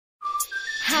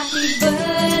Happy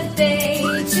birthday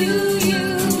to you.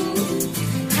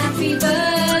 Happy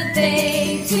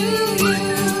birthday to you.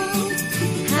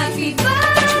 Happy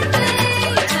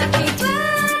birthday, happy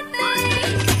birthday.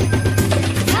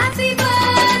 Happy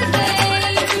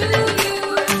birthday to you.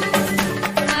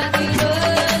 Happy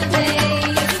birthday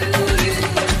to you.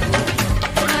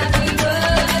 Happy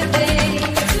birthday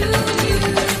to you.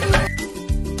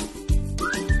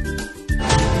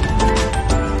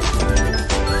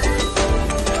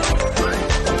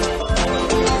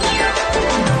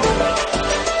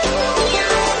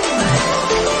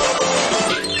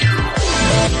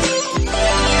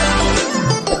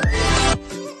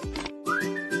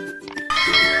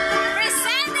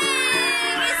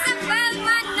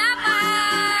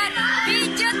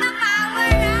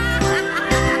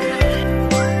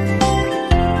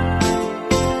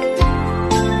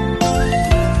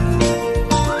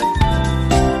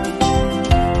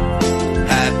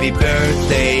 Happy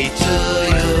birthday to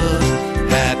you.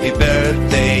 Happy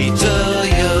birthday to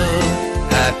you.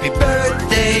 Happy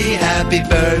birthday, happy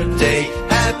birthday,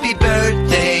 happy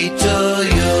birthday to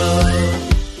you.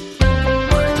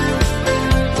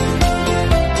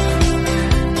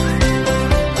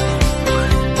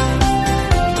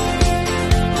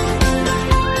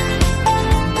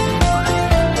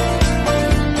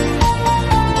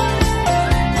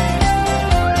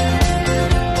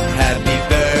 Happy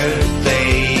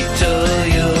birthday to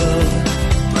you.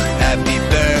 Happy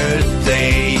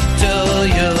birthday to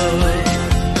you.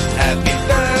 Happy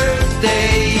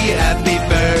birthday, happy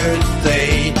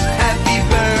birthday, happy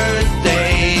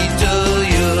birthday to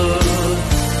you.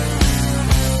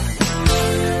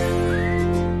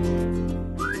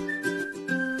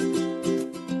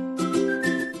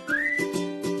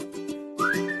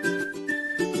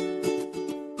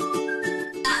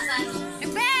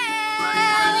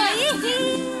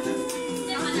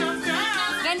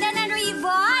 Ganda ng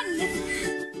ribbon!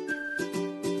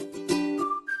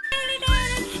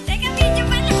 Teka, video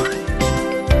pa lang!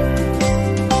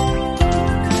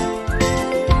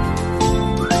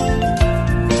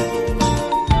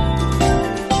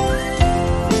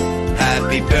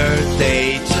 Happy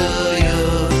birthday to you.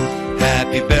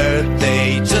 Happy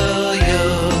birthday to you.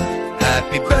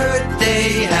 Happy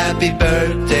birthday, happy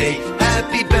birthday,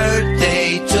 happy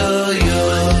birthday to you.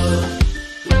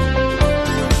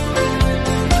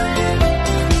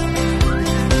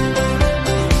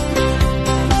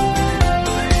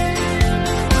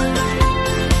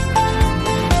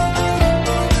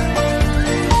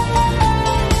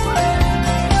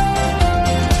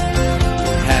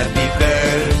 Happy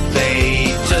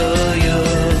birthday to you.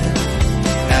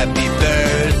 Happy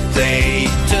birthday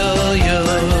to you.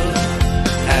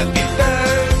 Happy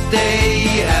birthday,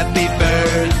 happy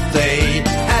birthday,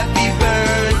 happy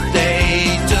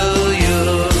birthday to you.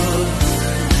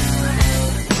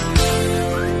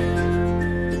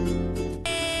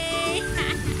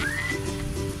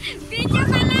 Video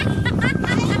pa lang!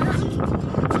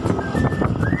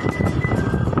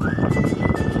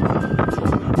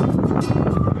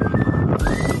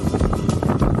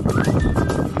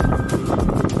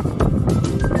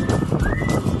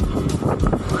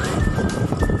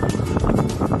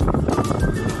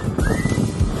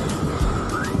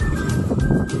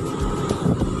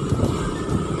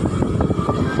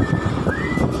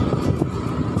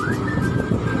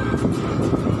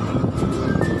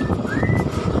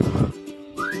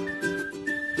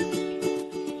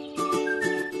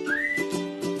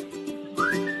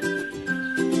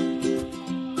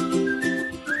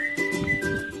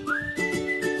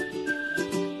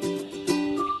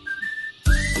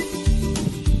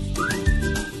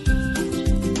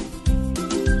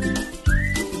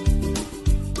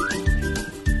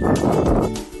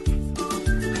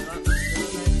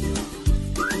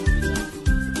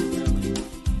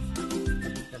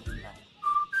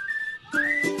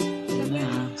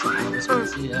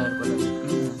 CR pala.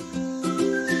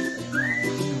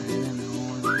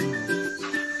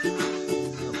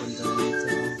 Napunta na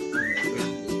dito.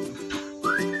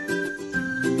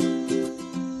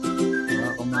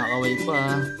 Kumakaway pa.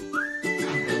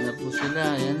 Ayan na po sila.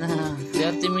 Ayan na.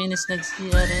 30 minutes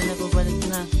nag-CR. Ayan na, pabalik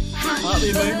na. Happy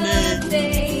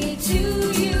birthday! To